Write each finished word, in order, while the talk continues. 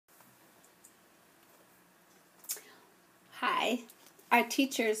I, our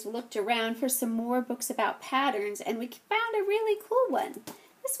teachers looked around for some more books about patterns, and we found a really cool one.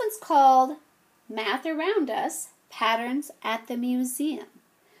 This one's called Math Around Us, Patterns at the Museum.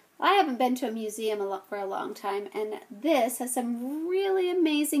 I haven't been to a museum for a long time, and this has some really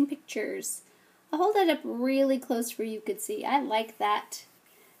amazing pictures. I'll hold it up really close where you could see. I like that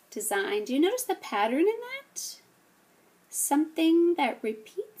design. Do you notice the pattern in that? Something that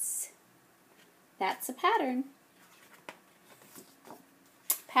repeats. That's a pattern.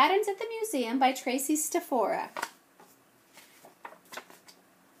 Patterns at the Museum by Tracy Stafora.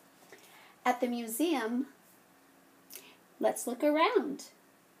 At the museum, let's look around.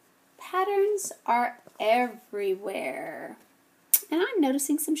 Patterns are everywhere. And I'm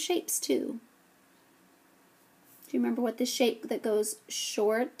noticing some shapes too. Do you remember what the shape that goes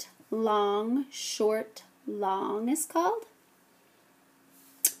short, long is called?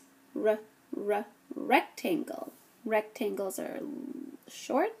 Rectangle. Rectangles are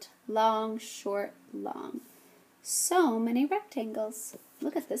short, long. So many rectangles.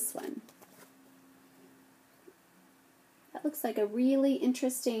 Look at this one. That looks like a really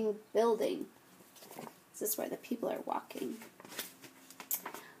interesting building. This is where the people are walking.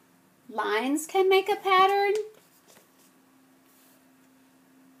 Lines can make a pattern.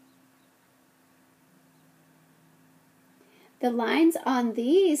 The lines on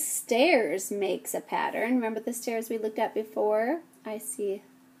these stairs makes a pattern. Remember the stairs we looked at before? I see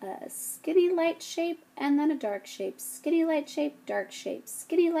a skinny light shape and then a dark shape. Skinny light shape, dark shape.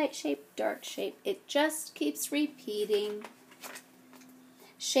 Skinny light shape, dark shape. It just keeps repeating.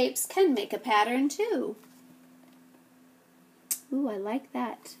 Shapes can make a pattern too. Ooh, I like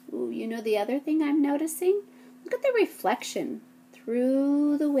that. Ooh, you know the other thing I'm noticing? Look at the reflection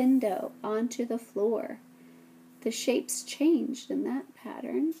through the window onto the floor. The shapes changed in that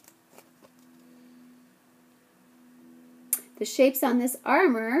pattern. The shapes on this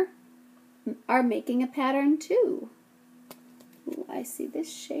armor are making a pattern too. Ooh, I see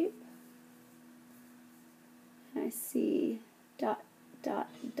this shape. I see dot, dot,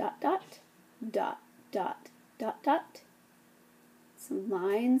 dot, dot, dot, dot, dot, dot. Some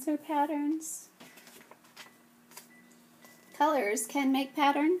lines are patterns. Colors can make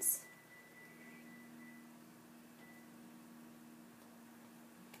patterns.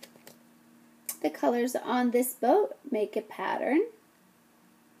 The colors on this boat make a pattern.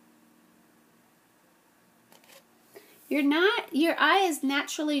 Your eye is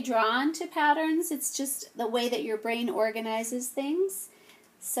naturally drawn to patterns. It's just the way that your brain organizes things.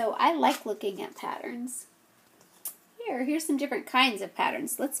 So I like looking at patterns. Here's some different kinds of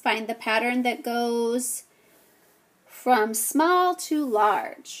patterns. Let's find the pattern that goes from small to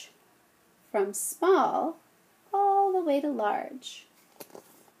large. From small all the way to large.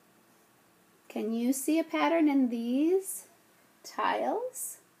 Can you see a pattern in these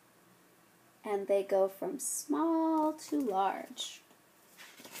tiles? And they go from small to large.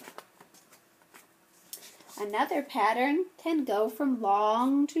 Another pattern can go from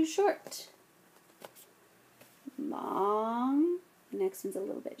long to short. Long, the next one's a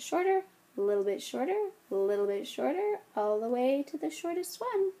little bit shorter, a little bit shorter, a little bit shorter, all the way to the shortest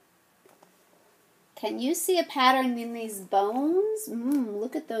one. Can you see a pattern in these bones?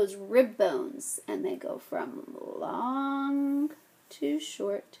 Look at those rib bones. And they go from long to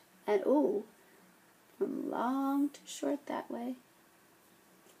short. And from long to short that way.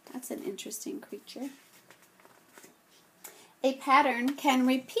 That's an interesting creature. A pattern can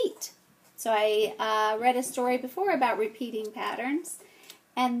repeat. So I read a story before about repeating patterns.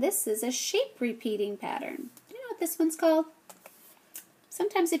 And this is a shape repeating pattern. Do you know what this one's called?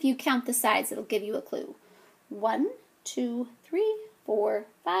 Sometimes if you count the sides, it'll give you a clue. 1, 2, 3, 4,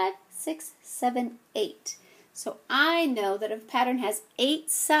 5, 6, 7, 8. So I know that if a pattern has 8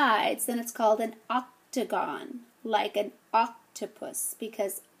 sides, then it's called an octagon, like an octopus,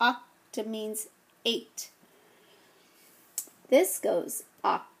 because octa means 8. This goes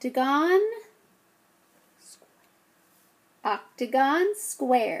octagon, octagon,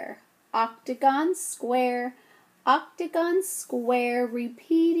 square, octagon, square, octagon, square,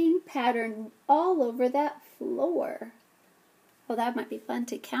 repeating pattern all over that floor. Oh, that might be fun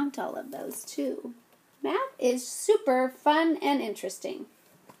to count all of those too. Math is super fun and interesting.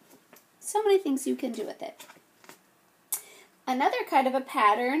 So many things you can do with it. Another kind of a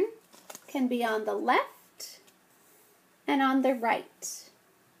pattern can be on the left and on the right.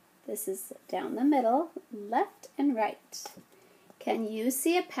 This is down the middle, left and right. Can you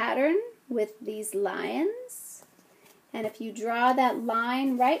see a pattern with these lions? And if you draw that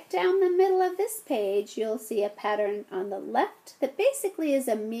line right down the middle of this page, you'll see a pattern on the left that basically is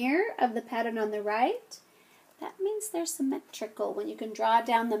a mirror of the pattern on the right. That means they're symmetrical. When you can draw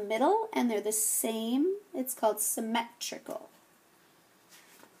down the middle and they're the same, it's called symmetrical.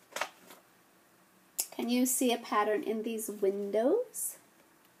 Can you see a pattern in these windows?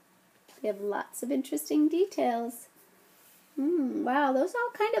 They have lots of interesting details. Wow, those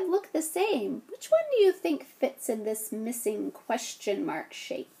all kind of look the same. Which one do you think fits in this missing question mark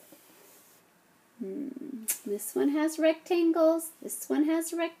shape? This one has rectangles, this one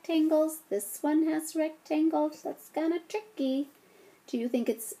has rectangles, this one has rectangles. That's kind of tricky. Do you think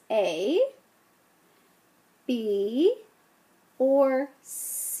it's A, B, or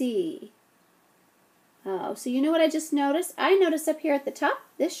C? Oh, so you know what I just noticed? I noticed up here at the top,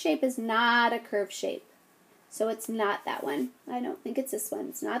 this shape is not a curve shape. So it's not that one. I don't think it's this one.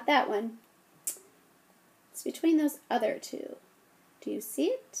 It's not that one. It's between those other two. Do you see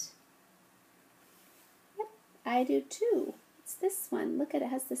it? Yep, I do too. It's this one. Look at it. It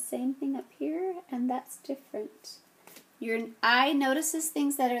has the same thing up here, and that's different. Your eye notices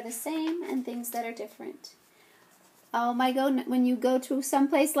things that are the same and things that are different. Oh my God, when you go to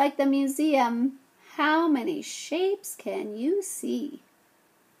someplace like the museum, how many shapes can you see?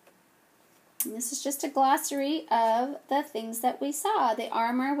 And this is just a glossary of the things that we saw. The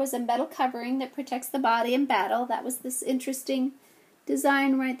armor was a metal covering that protects the body in battle. That was this interesting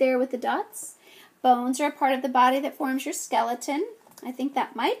design right there with the dots. Bones are a part of the body that forms your skeleton. I think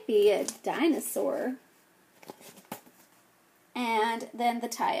that might be a dinosaur. And then the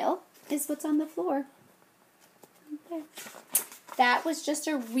tile is what's on the floor. Okay. That was just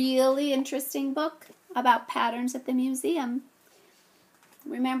a really interesting book about patterns at the museum.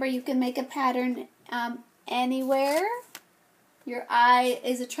 Remember, you can make a pattern anywhere. Your eye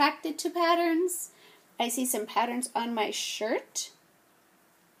is attracted to patterns. I see some patterns on my shirt.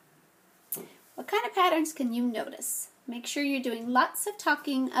 What kind of patterns can you notice? Make sure you're doing lots of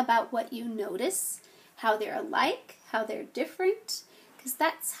talking about what you notice, how they're alike, how they're different, because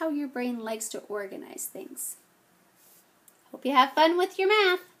that's how your brain likes to organize things. Hope you have fun with your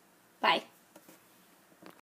math. Bye.